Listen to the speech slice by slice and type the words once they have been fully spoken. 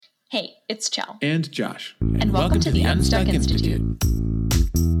Hey, it's Chell. And Josh. And welcome to the Unstuck Institute.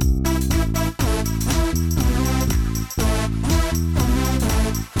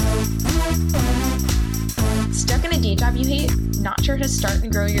 Stuck in a day job you hate? Not sure how to start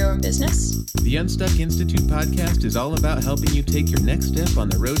and grow your own business? The Unstuck Institute podcast is all about helping you take your next step on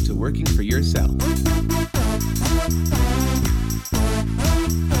the road to working for yourself.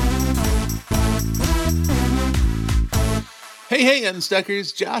 Hey,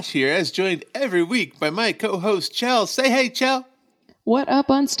 Unstuckers. Josh here, as joined every week by my co-host, Chell. Say hey, Chell. What up,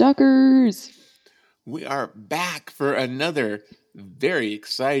 Unstuckers? We are back for another very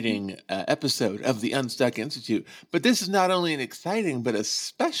exciting episode of the Unstuck Institute. But this is not only an exciting, but a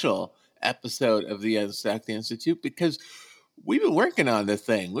special episode of the Unstuck Institute because we've been working on this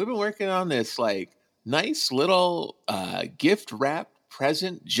thing. We've been working on this nice little gift wrap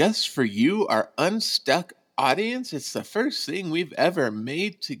present just for you, our Unstuck audience. It's the first thing we've ever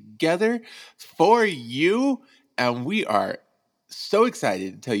made together for you, and we are so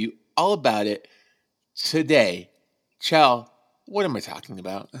excited to tell you all about it today. Chell, what am I talking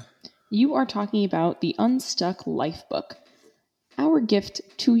about? You are talking about the Unstuck Lifebook, our gift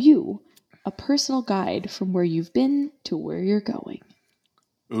to you, a personal guide from where you've been to where you're going.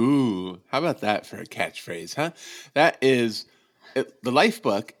 Ooh, how about that for a catchphrase, huh? That is, the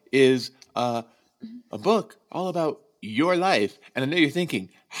Lifebook is a book all about your life. And I know you're thinking,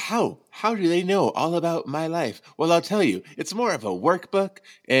 how do they know all about my life? Well, I'll tell you, it's more of a workbook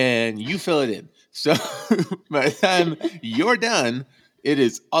and you fill it in. So by the time you're done, it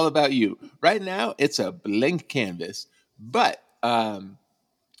is all about you. Right now, it's a blank canvas, but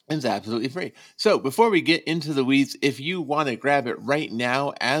it's absolutely free. So before we get into the weeds, if you want to grab it right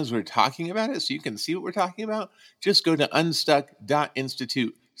now as we're talking about it so you can see what we're talking about, just go to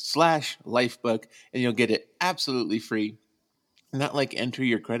unstuck.institute/lifebook and you'll get it absolutely free. Not like enter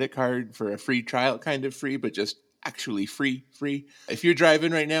your credit card for a free trial kind of free, but just actually free. If you're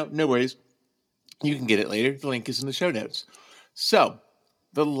driving right now, no worries. You can get it later. The link is in the show notes. So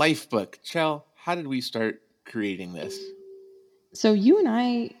the Lifebook. Chell, how did we start creating this? So you and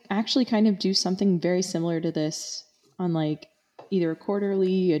I actually kind of do something very similar to this on either a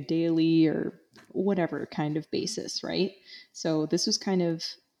quarterly, a daily, or whatever kind of basis, right? So this was kind of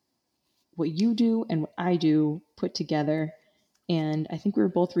what you do and what I do put together. And I think we were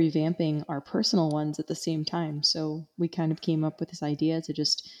both revamping our personal ones at the same time. So we kind of came up with this idea to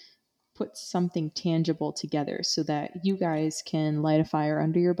just put something tangible together so that you guys can light a fire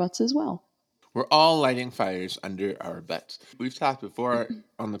under your butts as well. We're all lighting fires under our butts. We've talked before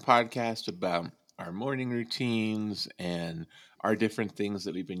on the podcast about our morning routines and our different things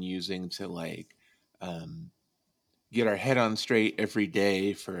that we've been using to get our head on straight every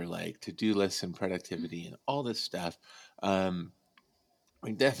day for to-do lists and productivity and all this stuff.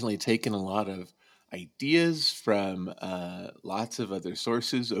 We've definitely taken a lot of ideas from lots of other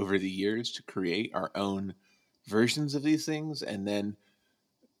sources over the years to create our own versions of these things, and then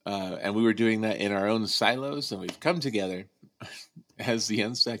and we were doing that in our own silos, and we've come together as the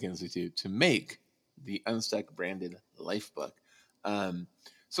Unstuck Institute to make the Unstuck branded Lifebook. So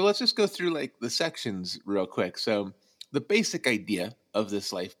let's just go through the sections real quick. So the basic idea of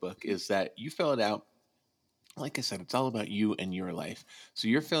this Lifebook is that you fill it out. Like I said, it's all about you and your life. So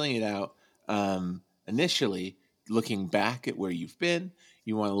you're filling it out initially, looking back at where you've been.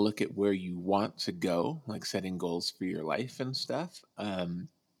 You want to look at where you want to go, like setting goals for your life and stuff. And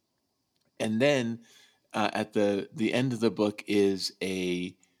then at the end of the book is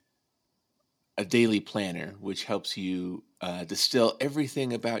a daily planner, which helps you distill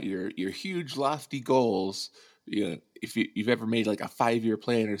everything about your huge, lofty goals. If you've ever made a 5-year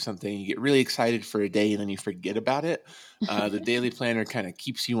plan or something, you get really excited for a day and then you forget about it. The daily planner kind of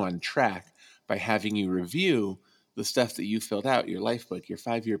keeps you on track by having you review the stuff that you filled out, your Lifebook, your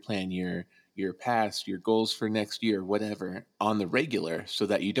 5-year plan, your past, your goals for next year, whatever, on the regular, so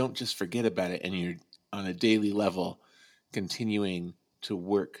that you don't just forget about it and you're on a daily level continuing to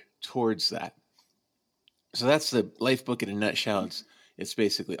work towards that. So that's the Lifebook in a nutshell. It's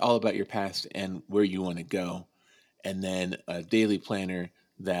basically all about your past and where you want to go. And then a daily planner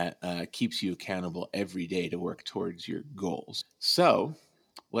that keeps you accountable every day to work towards your goals. So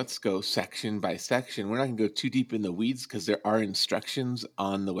let's go section by section. We're not going to go too deep in the weeds because there are instructions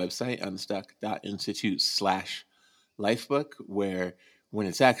on the website, unstuck.institute/lifebook, where when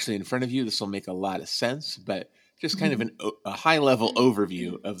it's actually in front of you, this will make a lot of sense, but just kind of a high-level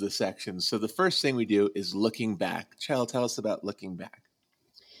overview of the sections. So the first thing we do is looking back. Chell, tell us about looking back.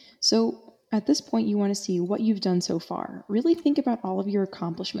 So at this point, you want to see what you've done so far. Really think about all of your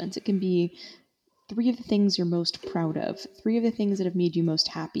accomplishments. It can be 3 of the things you're most proud of, 3 of the things that have made you most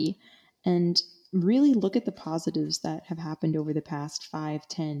happy, and really look at the positives that have happened over the past 5,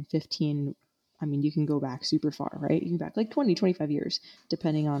 10, 15. I mean, you can go back super far, right? You can back like 20, 25 years,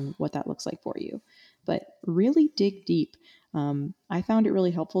 depending on what that looks like for you. But really dig deep. I found it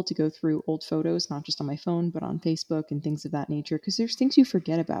really helpful to go through old photos, not just on my phone, but on Facebook and things of that nature, because there's things you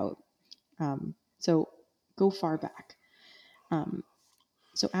forget about. So go far back.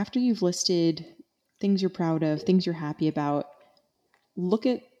 So after you've listed things you're proud of, things you're happy about, look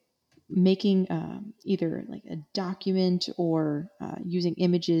at making either like a document or using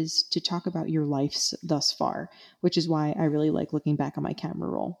images to talk about your life thus far, which is why I really like looking back on my camera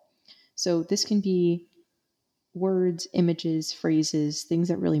roll. So this can be words, images, phrases, things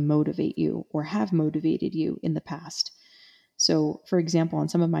that really motivate you or have motivated you in the past. So, for example, on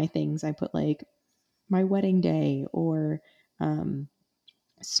some of my things, I put like my wedding day or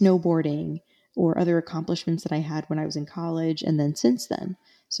snowboarding or other accomplishments that I had when I was in college and then since then.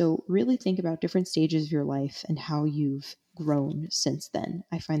 So, really think about different stages of your life and how you've grown since then.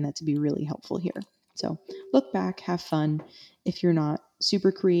 I find that to be really helpful here. So, look back, have fun. If you're not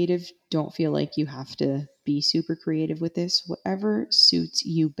super creative, don't feel like you have to be super creative with this. Whatever suits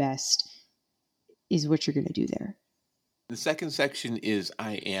you best is what you're going to do there. The second section is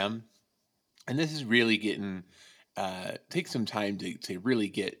I am. And this is really getting, take some time to really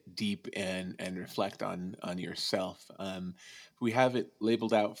get deep and reflect on yourself. We have it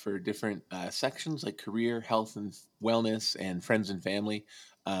labeled out for different sections like career, health and wellness, and friends and family.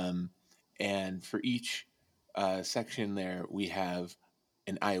 And for each section there, we have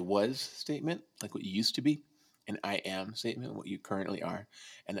an I was statement, like what you used to be, an I am statement, what you currently are,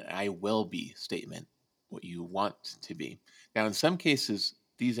 and an I will be statement, what you want to be. Now, in some cases,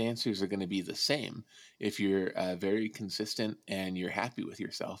 these answers are going to be the same. If you're very consistent and you're happy with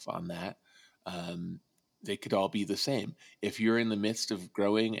yourself on that, they could all be the same. If you're in the midst of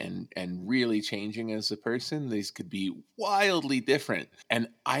growing and really changing as a person, these could be wildly different. And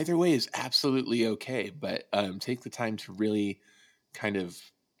either way is absolutely okay. But take the time to really kind of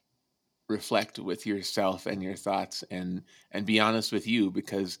reflect with yourself and your thoughts and be honest with you,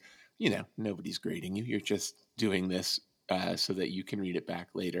 because nobody's grading you. You're just doing this so that you can read it back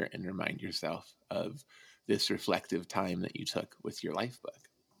later and remind yourself of this reflective time that you took with your life book.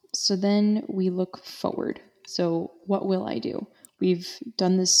 So then we look forward. So what will I do? We've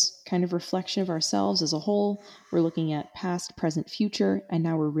done this kind of reflection of ourselves as a whole. We're looking at past, present, future, and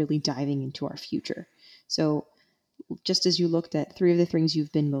now we're really diving into our future. So just as you looked at 3 of the things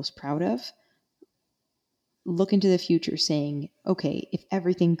you've been most proud of, look into the future saying, okay, if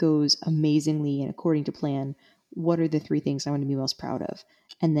everything goes amazingly and according to plan, what are the 3 things I want to be most proud of?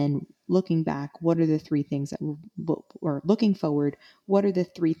 And then looking back, what are the 3 things that or looking forward, what are the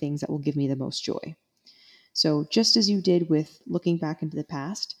 3 things that will give me the most joy? So just as you did with looking back into the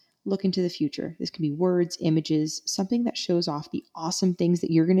past, look into the future. This can be words, images, something that shows off the awesome things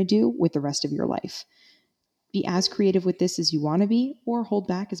that you're going to do with the rest of your life. Be as creative with this as you want to be, or hold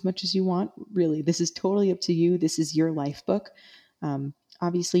back as much as you want. Really, this is totally up to you. This is your life book.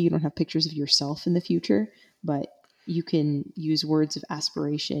 Obviously, you don't have pictures of yourself in the future, but you can use words of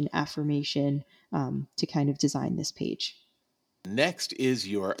aspiration, affirmation to kind of design this page. Next is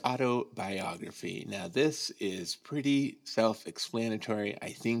your autobiography. Now, this is pretty self-explanatory. I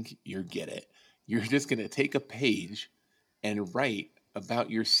think you get it. You're just going to take a page and write about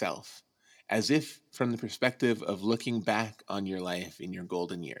yourself as if from the perspective of looking back on your life in your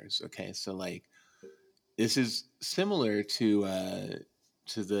golden years. Okay, so like this is similar to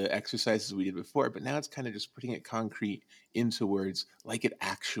the exercises we did before, but now it's kind of just putting it concrete into words like it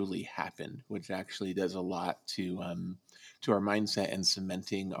actually happened, which actually does a lot to our mindset and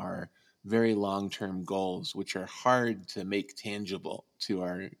cementing our very long-term goals, which are hard to make tangible to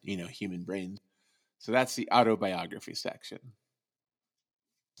our human brains. So that's the autobiography section.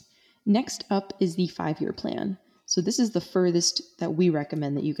 Next up is the 5-year plan. So this is the furthest that we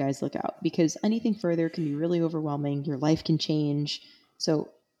recommend that you guys look out, because anything further can be really overwhelming. Your life can change. So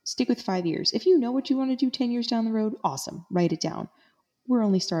stick with 5 years. If you know what you want to do 10 years down the road, awesome. Write it down. We're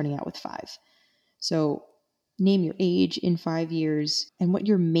only starting out with 5. So name your age in 5 years and what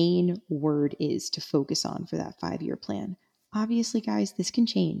your main word is to focus on for that 5-year plan. Obviously, guys, this can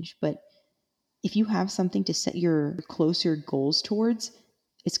change, but if you have something to set your closer goals towards,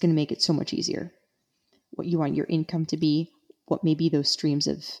 it's going to make it so much easier. What you want your income to be, what maybe those streams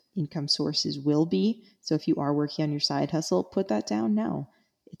of income sources will be. So if you are working on your side hustle, put that down now.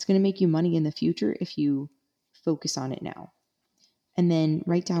 It's going to make you money in the future if you focus on it now. And then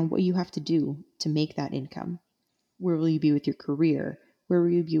write down what you have to do to make that income. Where will you be with your career, where will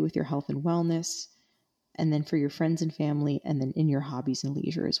you be with your health and wellness, and then for your friends and family, and then in your hobbies and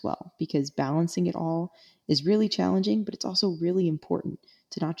leisure as well. Because balancing it all is really challenging, but it's also really important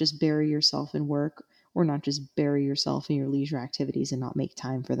to not just bury yourself in work or not just bury yourself in your leisure activities and not make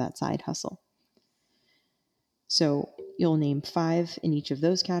time for that side hustle. So you'll name 5 in each of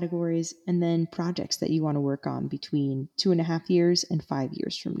those categories, and then projects that you want to work on between 2.5 years and 5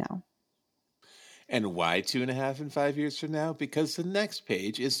 years from now. And why 2.5 and 5 years from now? Because the next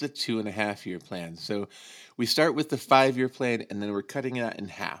page is the 2.5-year plan. So we start with the 5-year plan, and then we're cutting it in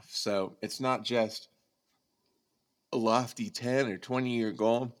half. So it's not just a lofty 10 or 20-year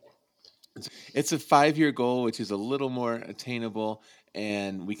goal. It's a 5-year goal, which is a little more attainable,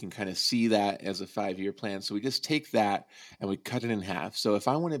 and we can kind of see that as a 5-year plan. So we just take that and we cut it in half. So if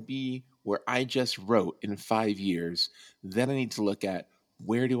I want to be where I just wrote in 5 years, then I need to look at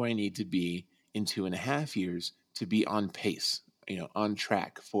where do I need to be in 2.5 years to be on pace, on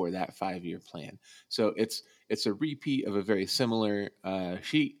track for that 5-year plan. So it's a repeat of a very similar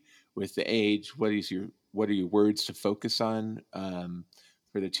sheet with the age. What are your words to focus on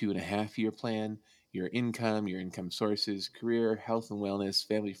for the 2.5-year plan? Your income sources, career, health and wellness,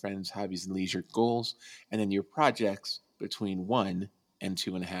 family, friends, hobbies and leisure, goals, and then your projects between 1 and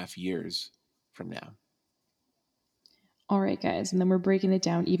 2.5 years from now. All right, guys, and then we're breaking it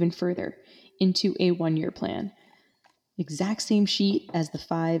down even further into a 1-year plan. Exact same sheet as the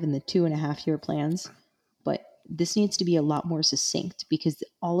 5 and the 2.5-year plans, but this needs to be a lot more succinct because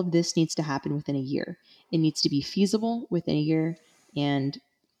all of this needs to happen within a year. It needs to be feasible within a year, and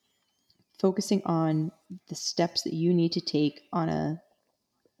focusing on the steps that you need to take on a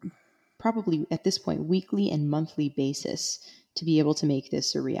probably at this point weekly and monthly basis to be able to make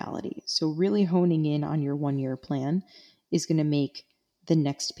this a reality. So really honing in on your 1-year plan is going to make the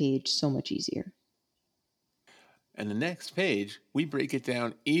next page so much easier. And the next page, we break it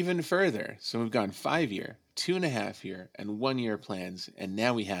down even further. So we've gone 5-year, 2.5-year, and 1-year plans. And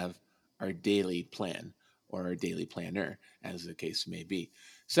now we have our daily plan or our daily planner, as the case may be.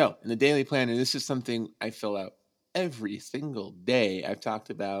 So in the daily planner, this is something I fill out every single day. I've talked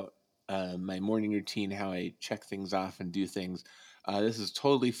about my morning routine, how I check things off and do things. This is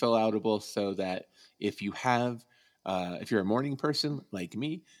totally fill outable so that if you're a morning person like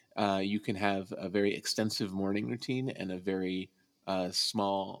me, you can have a very extensive morning routine and a very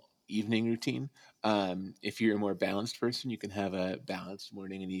small evening routine. If you're a more balanced person, you can have a balanced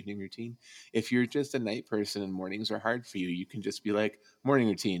morning and evening routine. If you're just a night person and mornings are hard for you, you can just be like, morning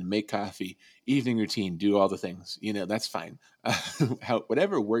routine, make coffee, evening routine, do all the things. That's fine.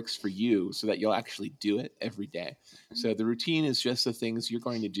 Whatever works for you so that you'll actually do it every day. So the routine is just the things you're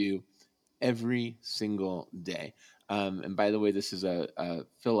going to do every single day. And by the way, this is a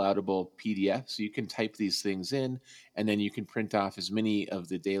fill-outable PDF, so you can type these things in, and then you can print off as many of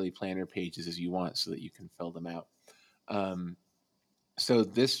the daily planner pages as you want so that you can fill them out. So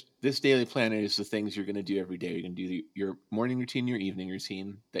this daily planner is the things you're going to do every day. You're going to do your morning routine, your evening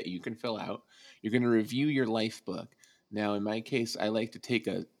routine that you can fill out. You're going to review your life book. Now, in my case, I like to take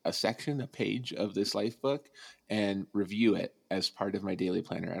a page of this life book and review it as part of my daily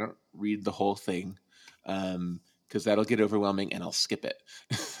planner. I don't read the whole thing because that'll get overwhelming and I'll skip it.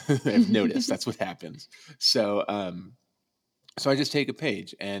 I've noticed that's what happens. So I just take a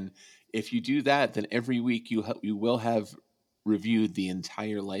page, and if you do that, then every week you will have reviewed the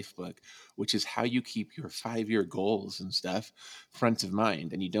entire life book, which is how you keep your 5-year goals and stuff front of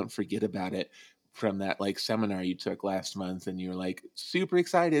mind, and you don't forget about it from that seminar you took last month and you're like super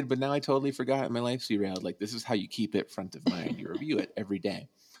excited, but now I totally forgot and my life's derailed. This is how you keep it front of mind. You review it every day.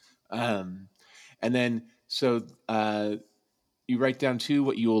 And then so you write down too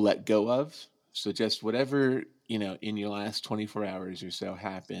what you will let go of. So just whatever in your last 24 hours or so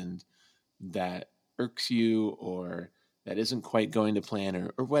happened that irks you or that isn't quite going to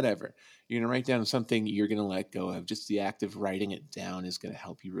plan or whatever. You're going to write down something you're going to let go of. Just the act of writing it down is going to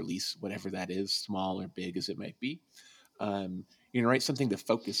help you release whatever that is, small or big as it might be. You're going to write something to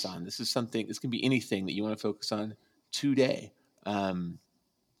focus on. This can be anything that you want to focus on today.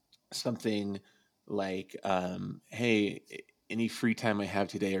 Something like, hey, any free time I have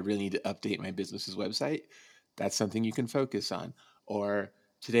today, I really need to update my business's website. That's something you can focus on. Or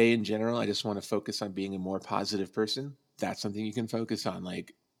today in general, I just want to focus on being a more positive person. That's something you can focus on.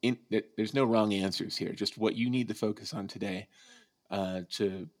 There's no wrong answers here. Just what you need to focus on today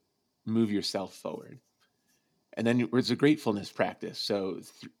to move yourself forward. And then there's a gratefulness practice. So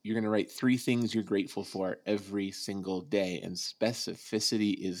you're going to write 3 things you're grateful for every single day, and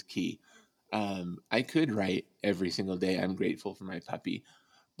specificity is key. I could write every single day, I'm grateful for my puppy,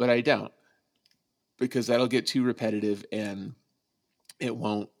 but I don't, because that'll get too repetitive and it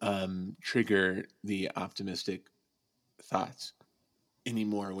won't trigger the optimistic thoughts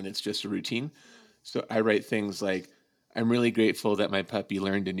anymore when it's just a routine. So I write things like, I'm really grateful that my puppy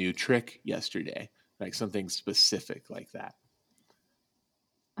learned a new trick yesterday, like something specific like that.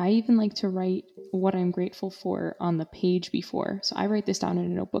 I even like to write what I'm grateful for on the page before. So I write this down in a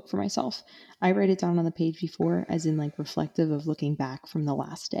notebook for myself. I write it down on the page before, as in like reflective of looking back from the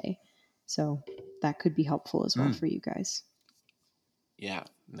last day. So that could be helpful as well for you guys. Yeah,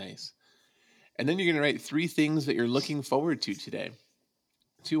 nice. And then you're going to write 3 things that you're looking forward to today.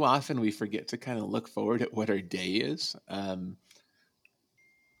 Too often we forget to kind of look forward at what our day is.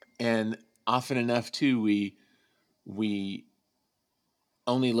 And often enough too, we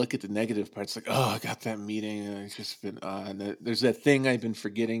only look at the negative parts, like, oh, I got that meeting and it's just been on. There's that thing I've been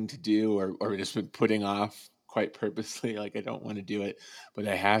forgetting to do or just been putting off quite purposely. Like, I don't want to do it, but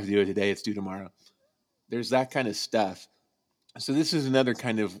I have to do it today. It's due tomorrow. There's that kind of stuff. So this is another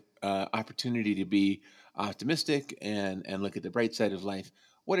kind of opportunity to be optimistic and look at the bright side of life.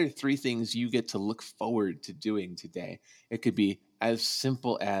 What are 3 things you get to look forward to doing today? It could be as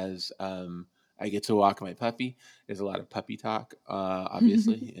simple as I get to walk my puppy. There's a lot of puppy talk,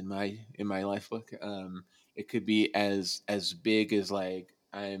 obviously, in my life book. It could be as big as like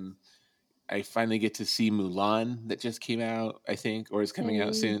I finally get to see Mulan that just came out, I think, or is coming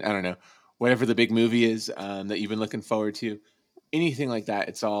out soon. I don't know. Whatever the big movie is that you've been looking forward to, anything like that,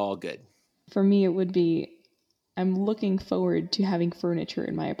 it's all good. For me, it would be I'm looking forward to having furniture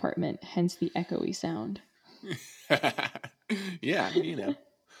in my apartment, hence the echoey sound. Yeah,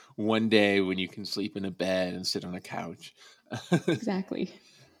 one day when you can sleep in a bed and sit on a couch. Exactly.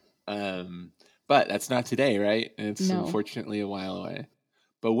 But that's not today, right? It's unfortunately a while away.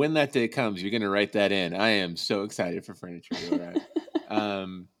 But when that day comes, you're going to write that in. I am so excited for furniture to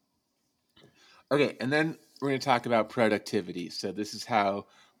arrive. Okay, and then we're going to talk about productivity. So this is how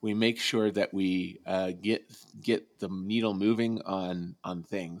we make sure that we get the needle moving on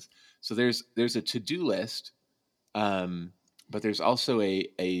things. So there's a to-do list, but there's also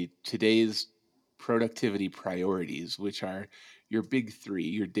a today's productivity priorities, which are your big 3,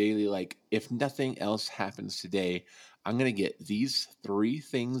 your daily, like, if nothing else happens today, I'm going to get these 3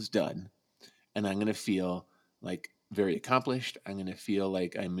 things done, and I'm going to feel like very accomplished. I'm going to feel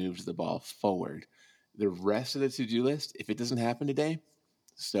like I moved the ball forward. The rest of the to-do list, if it doesn't happen today,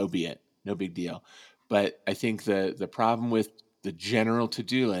 so be it. No big deal. But I think the problem with the general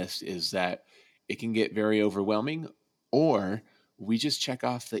to-do list is that it can get very overwhelming, or we just check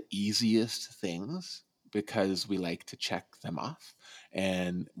off the easiest things because we like to check them off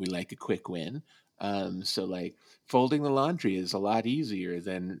and we like a quick win. So like folding the laundry is a lot easier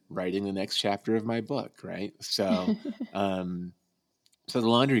than writing the next chapter of my book, right? So so the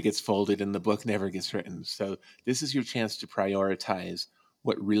laundry gets folded and the book never gets written. So this is your chance to prioritize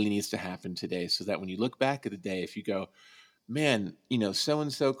what really needs to happen today, so that when you look back at the day, if you go, man,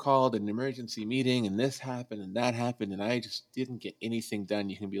 so-and-so called an emergency meeting and this happened and that happened and I just didn't get anything done,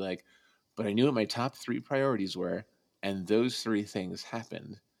 you can be like, but I knew what my top 3 priorities were, and those 3 things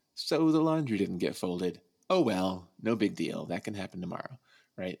happened. So the laundry didn't get folded. Oh, well, no big deal. That can happen tomorrow,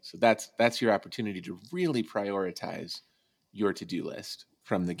 right? So that's your opportunity to really prioritize your to-do list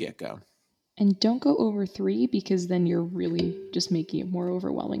from the get-go. And don't go over 3, because then you're really just making it more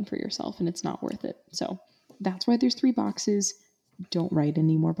overwhelming for yourself and it's not worth it. So that's why there's 3 boxes. Don't write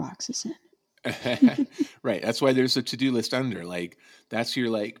any more boxes in. Right. That's why there's a to-do list under. Like, that's your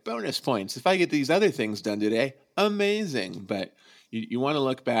like bonus points. If I get these other things done today, amazing. But you want to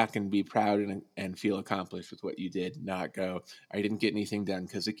look back and be proud and feel accomplished with what you did, not go, I didn't get anything done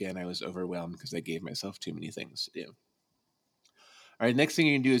because, again, I was overwhelmed because I gave myself too many things to do. All right, next thing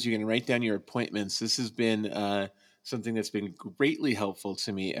you can do is you're going to write down your appointments. This has been something that's been greatly helpful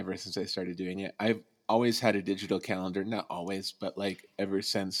to me ever since I started doing it. I've always had a digital calendar, not always, but like ever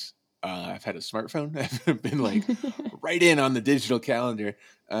since I've had a smartphone, I've been like right in on the digital calendar.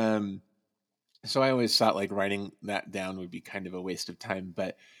 So I always thought like writing that down would be kind of a waste of time,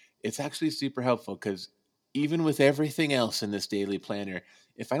 but it's actually super helpful because even with everything else in this daily planner,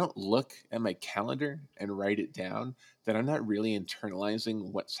 if I don't look at my calendar and write it down, then I'm not really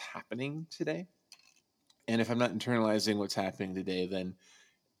internalizing what's happening today. And if I'm not internalizing what's happening today, then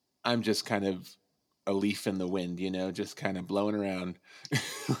I'm just kind of a leaf in the wind, just kind of blowing around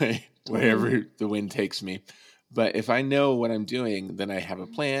wherever the wind takes me. But if I know what I'm doing, then I have a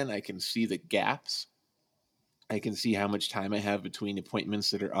plan. I can see the gaps. I can see how much time I have between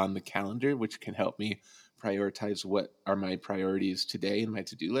appointments that are on the calendar, which can help me prioritize what are my priorities today in my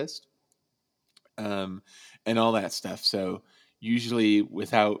to-do list, and all that stuff. So usually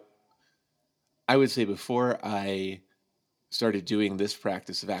I would say before I started doing this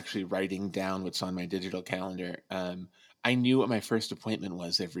practice of actually writing down what's on my digital calendar, I knew what my first appointment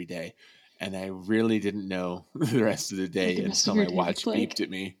was every day. And I really didn't know the rest of the What day the rest of until your my day watch looked like. beeped at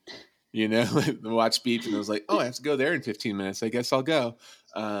me. The watch beeped and I was like, oh, I have to go there in 15 minutes. I guess I'll go.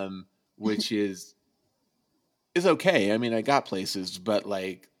 Which is okay. I mean, I got places, but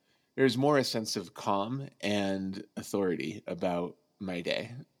like there's more a sense of calm and authority about my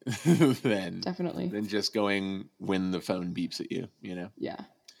day than Definitely. just going when the phone beeps at you, Yeah.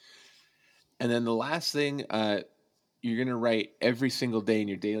 And then the last thing, you're going to write every single day in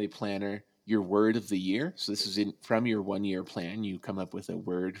your daily planner your word of the year. So this is from your 1 year plan. You come up with a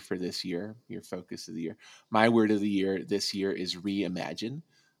word for this year, your focus of the year. My word of the year this year is reimagine,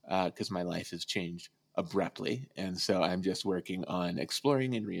 because my life has changed abruptly. And so I'm just working on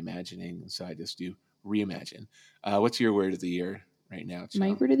exploring and reimagining. And so I just do reimagine. What's your word of the year right now, My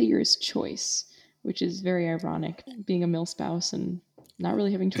Chell? word of the year is choice, which is very ironic, being a milspouse and not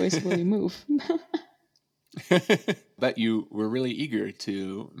really having choice of where we move. But you were really eager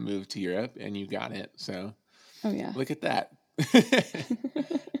to move to Europe and you got it. So Oh, yeah. look at that.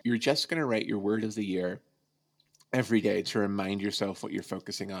 You're just going to write your word of the year every day to remind yourself what you're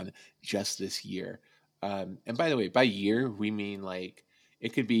focusing on just this year. And by the way, by year, we mean like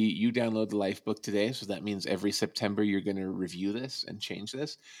it could be you download the Life book today. So that means every September you're going to review this and change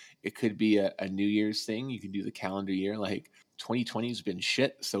this. It could be a New Year's thing. You can do the calendar year. Like 2020 has been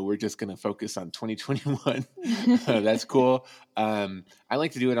shit. So we're just going to focus on 2021. That's cool. I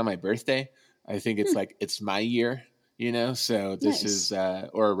like to do it on my birthday. I think it's like, it's my year, so this Nice. is,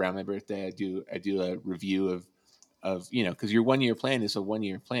 or around my birthday, I do a review of because your 1 year plan is a 1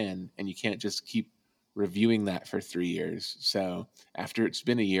 year plan and you can't just keep reviewing that for 3 years. So after it's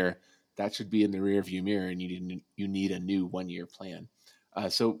been a year, that should be in the rear view mirror and you need a new 1 year plan.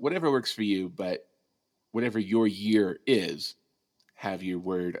 So whatever works for you, but whatever your year is, have your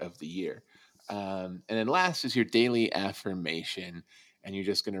word of the year. And then last is your daily affirmation. And you're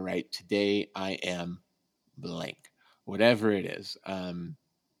just going to write, today I am blank, whatever it is.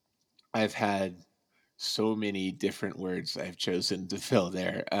 I've had so many different words I've chosen to fill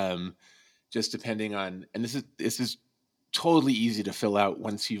there, just depending on, and this is totally easy to fill out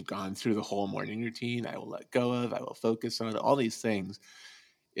once you've gone through the whole morning routine. I will let go of, I will focus on all these things.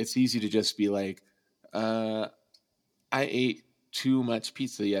 It's easy to just be like, I ate too much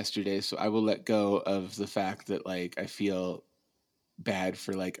pizza yesterday, so I will let go of the fact that like I feel bad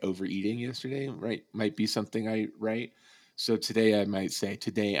for like overeating yesterday, right? Might be something I write. So today I might say,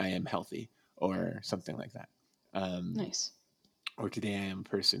 today I am healthy or something like that. Nice. Or today I am a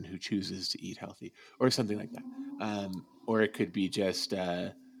person who chooses to eat healthy or something like that. Or it could be just,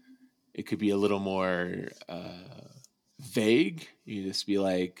 it could be a little more vague. You just be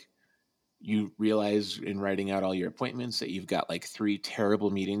like, you realize in writing out all your appointments that you've got like 3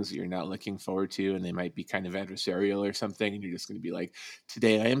 terrible meetings that you're not looking forward to, and they might be kind of adversarial or something. And you're just going to be like,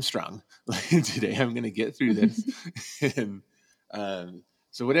 today I am strong. Today I'm going to get through this. And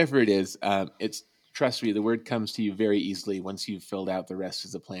so whatever it is, it's, trust me, the word comes to you very easily once you've filled out the rest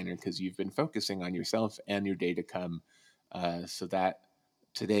of the planner because you've been focusing on yourself and your day to come. So that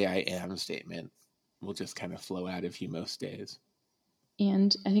today I am statement will just kind of flow out of you most days.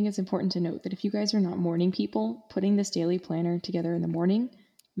 And I think it's important to note that if you guys are not morning people, putting this daily planner together in the morning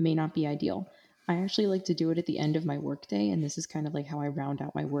may not be ideal. I actually like to do it at the end of my workday, and this is kind of like how I round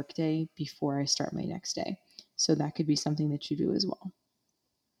out my workday before I start my next day. So that could be something that you do as well.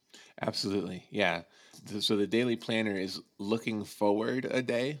 Absolutely. Yeah. So the daily planner is looking forward a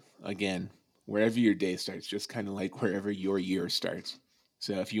day. Again, wherever your day starts, just kind of like wherever your year starts.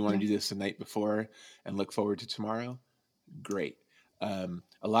 So if you want to do this the night before and look forward to tomorrow, great.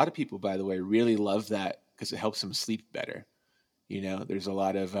 A lot of people, by the way, really love that because it helps them sleep better. There's a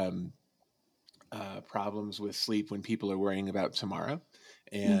lot of problems with sleep when people are worrying about tomorrow.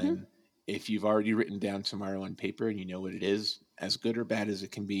 And if you've already written down tomorrow on paper and you know what it is, as good or bad as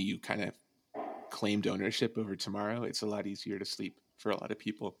it can be, you kind of claimed ownership over tomorrow. It's a lot easier to sleep for a lot of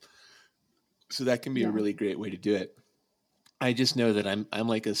people. So that can be a really great way to do it. I just know that I'm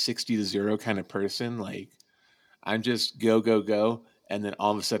like a 60 to 0 kind of person. Like I'm just go, go, go. And then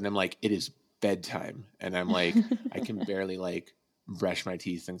all of a sudden I'm like, it is bedtime. And I'm like, I can barely like brush my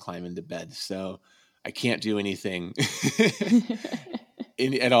teeth and climb into bed. So I can't do anything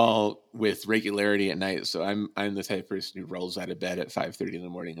at all with regularity at night. So I'm the type of person who rolls out of bed at 5:30 in the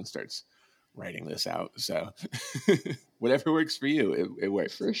morning and starts writing this out. So whatever works for you, it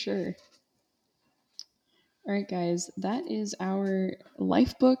works. For sure. All right, guys, that is our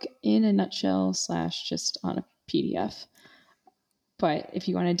life book in a nutshell / just on a PDF. But if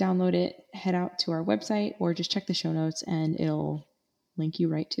you want to download it, head out to our website or just check the show notes and it'll link you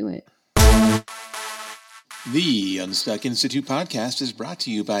right to it. The Unstuck Institute podcast is brought to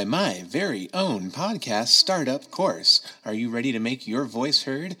you by my very own podcast startup course. Are you ready to make your voice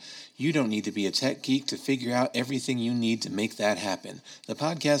heard? You don't need to be a tech geek to figure out everything you need to make that happen. The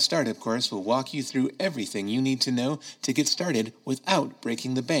podcast startup course will walk you through everything you need to know to get started without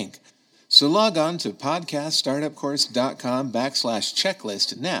breaking the bank. So log on to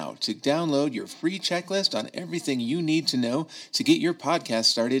podcaststartupcourse.com/checklist now to download your free checklist on everything you need to know to get your podcast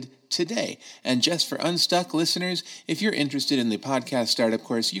started today. And just for Unstuck listeners, if you're interested in the Podcast Startup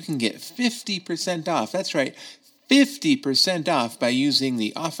Course, you can get 50% off. That's right, 50% off by using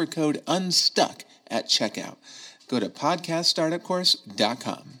the offer code UNSTUCK at checkout. Go to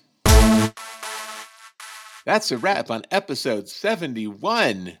podcaststartupcourse.com. That's a wrap on episode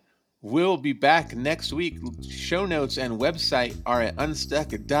 71. We'll be back next week. Show notes and website are at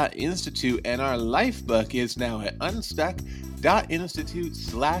unstuck.institute, and our lifebook is now at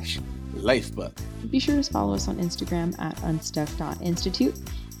unstuck.institute/lifebook. Be sure to follow us on Instagram at unstuck.institute.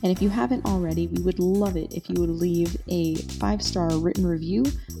 And if you haven't already, we would love it if you would leave a 5-star written review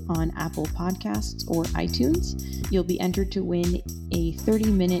on Apple Podcasts or iTunes. You'll be entered to win a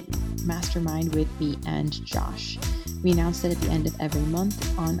 30-minute mastermind with me and Josh. We announce that at the end of every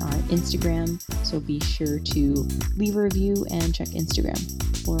month on our Instagram, so be sure to leave a review and check Instagram.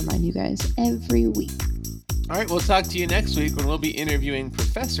 We'll remind you guys every week. All right, we'll talk to you next week when we'll be interviewing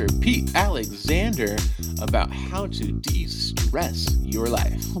Professor Pete Alexander about how to de-stress your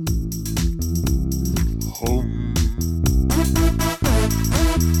life.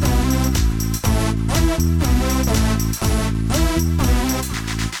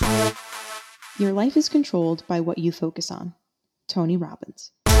 Your life is controlled by what you focus on. Tony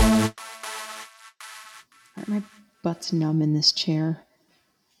Robbins. My butt's numb in this chair.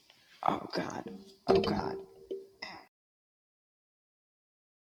 Oh, God. Oh, God.